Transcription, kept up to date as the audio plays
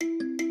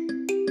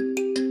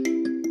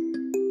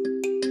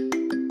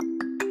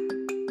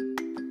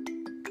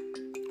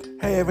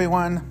Hey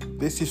everyone,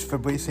 this is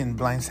Fabrice in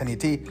Blind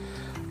Sanity.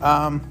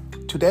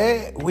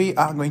 Today we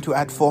are going to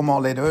add 4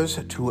 more letters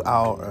to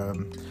our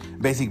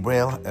basic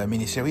braille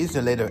miniseries,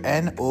 the letter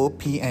N, O,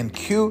 P, and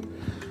Q.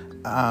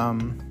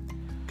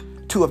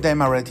 2 of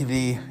them are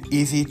relatively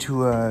easy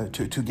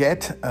to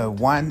get.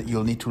 One,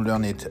 you'll need to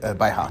learn it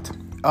by heart.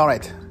 All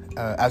right,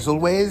 as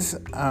always,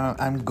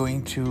 I'm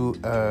going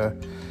to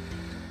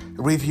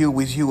review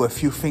with you a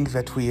few things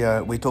that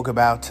we talk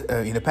about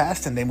in the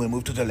past, and then we'll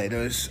move to the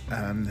letters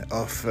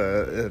of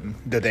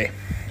the day.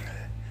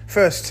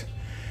 First,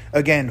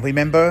 again,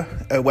 remember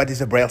what is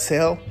a braille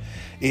cell?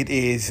 It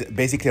is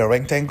basically a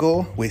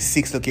rectangle with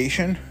 6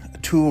 locations,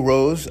 2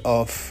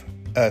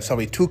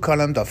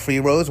 columns of 3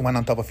 rows, one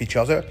on top of each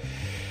other.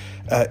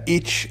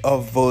 Each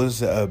of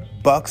those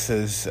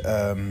boxes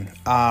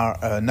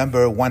are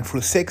number 1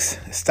 through 6,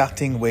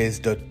 starting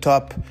with the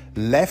top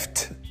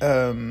left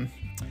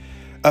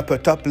upper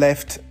top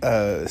left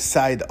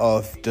side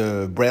of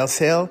the braille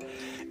cell,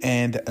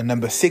 and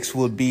number 6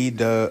 will be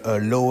the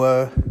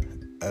lower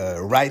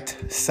right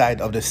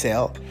side of the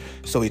cell.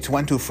 So it's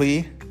 1, 2,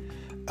 3,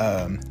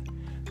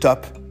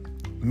 top,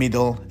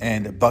 middle,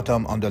 and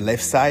bottom on the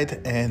left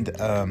side, and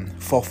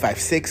 4, 5,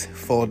 6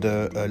 for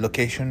the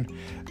location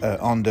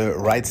on the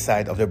right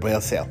side of the braille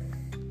cell.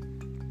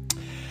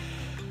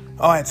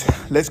 All right,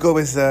 let's go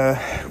with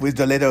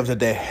the letter of the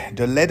day.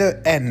 The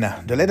letter N.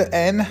 The letter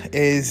N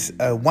is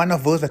one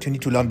of those that you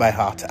need to learn by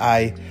heart.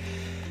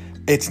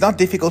 It's not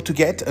difficult to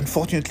get.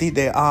 Unfortunately,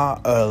 there are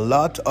a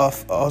lot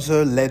of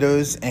other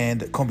letters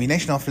and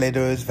combination of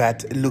letters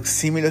that look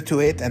similar to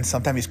it, and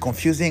sometimes it's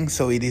confusing.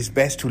 So it is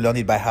best to learn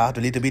it by heart,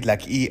 a little bit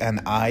like E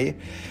and I.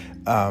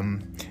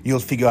 You'll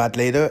figure out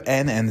later.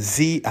 N and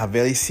Z are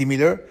very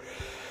similar.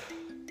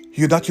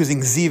 You're not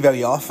using Z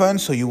very often,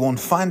 so you won't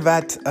find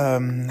that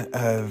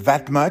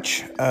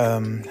much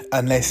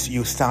unless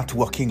you start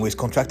working with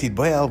contracted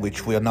braille,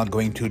 which we are not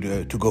going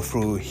to go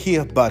through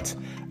here. But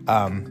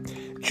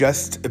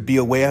just be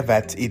aware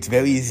that it's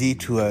very easy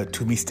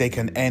to mistake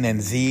an N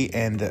and Z,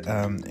 and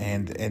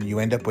you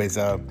end up with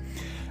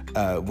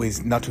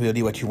not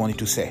really what you wanted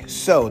to say.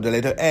 So the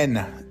letter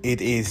N, it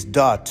is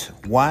dot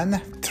 1,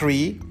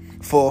 3,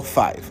 4,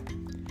 5.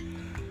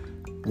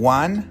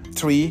 1,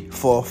 3,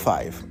 4,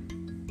 5.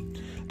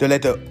 The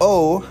letter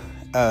O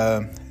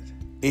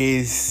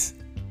is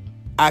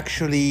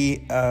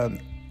actually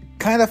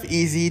kind of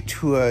easy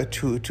to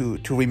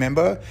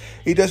remember.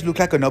 It does look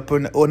like an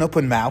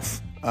open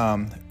mouth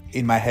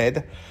in my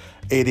head.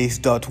 It is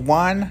dot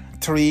 1,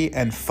 3,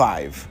 and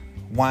 5.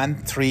 1,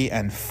 3,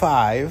 and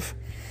 5.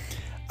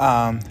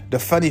 The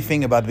funny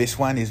thing about this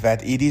one is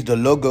that it is the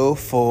logo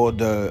for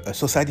the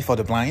Society for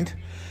the Blind.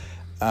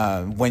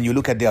 When you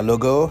look at their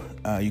logo,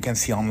 you can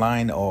see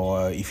online,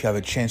 or if you have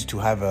a chance to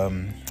have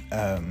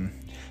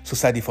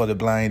Society for the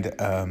Blind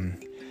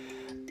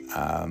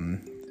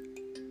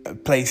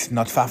place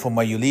not far from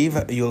where you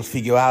live, you'll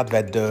figure out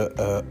that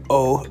the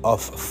O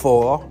of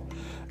 4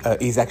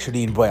 is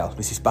actually in braille.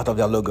 This is part of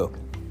their logo.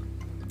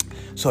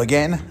 So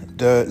again,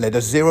 the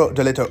letter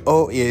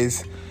O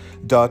is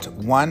dot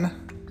 1,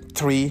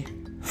 3,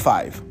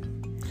 5.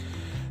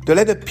 The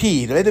letter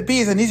P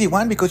is an easy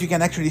one because you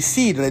can actually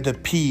see the letter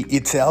P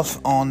itself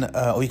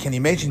or you can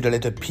imagine the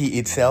letter P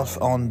itself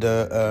on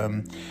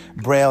the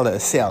braille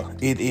cell.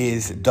 It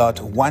is dot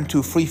 1,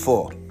 2, 3,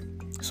 4.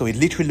 So it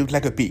literally looks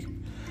like a P.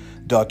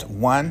 Dot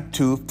 1,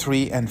 2,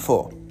 3, and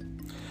 4.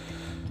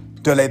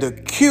 The letter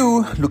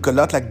Q look a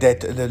lot like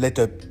that. The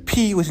letter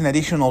P with an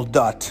additional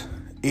dot.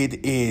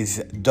 It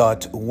is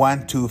dot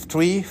 1, 2,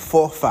 3,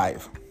 4,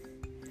 5.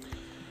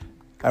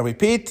 I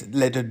repeat,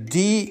 letter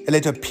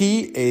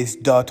P is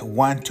dot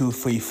 1, 2,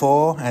 3,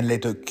 4, and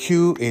letter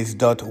Q is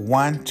dot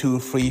 1, 2,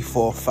 3,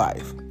 4,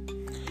 5.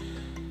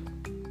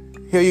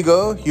 Here you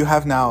go. You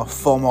have now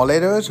 4 more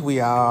letters.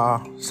 We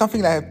are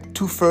something like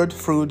 2/3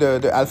 through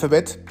the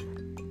alphabet.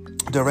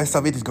 The rest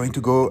of it is going to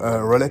go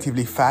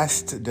relatively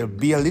fast. There'll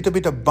be a little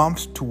bit of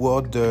bumps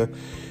toward the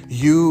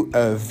U,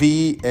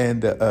 V,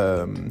 and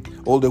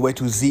all the way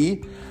to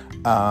Z.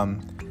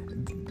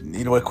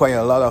 It will require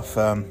a lot of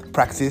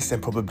practice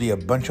and probably a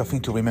bunch of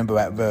things to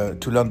remember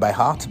to learn by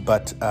heart,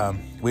 but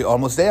we're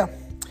almost there.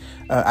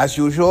 As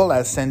usual,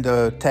 I'll send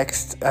a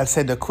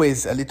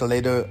quiz a little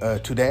later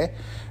today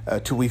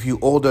to review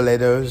all the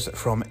letters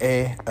from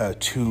A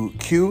to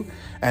Q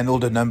and all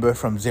the number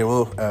from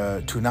 0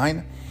 to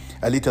 9.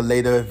 A little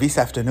later this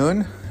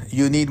afternoon.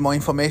 You need more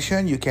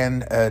information, you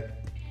can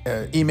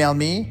email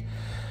me.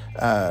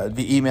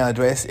 The email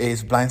address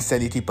is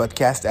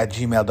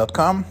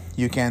blindsanitypodcast@gmail.com.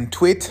 You can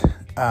tweet.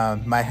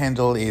 My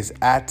handle is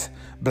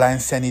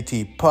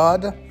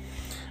 @blindsanitypod.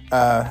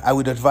 I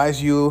would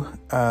advise you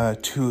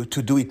to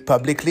do it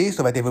publicly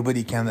so that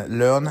everybody can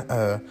learn.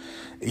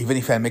 Even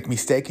if I make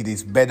mistake, it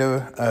is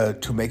better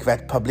to make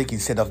that public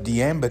instead of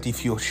DM. But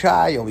if you're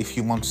shy or if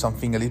you want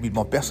something a little bit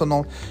more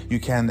personal, you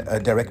can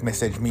direct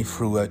message me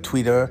through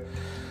Twitter.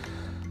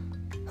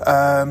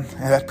 And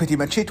that's pretty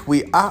much it.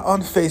 We are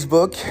on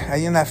Facebook. I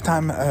didn't have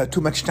too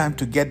much time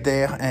to get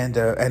there and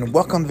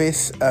work on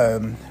this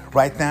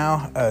Right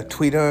now,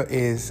 Twitter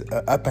is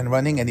up and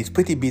running, and it's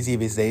pretty busy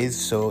these days.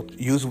 So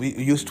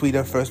use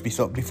Twitter first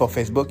before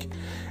Facebook,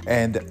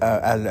 and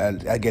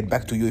I'll get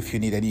back to you if you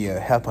need any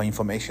help or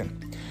information.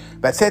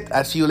 That's it.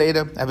 I'll see you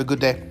later. Have a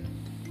good day.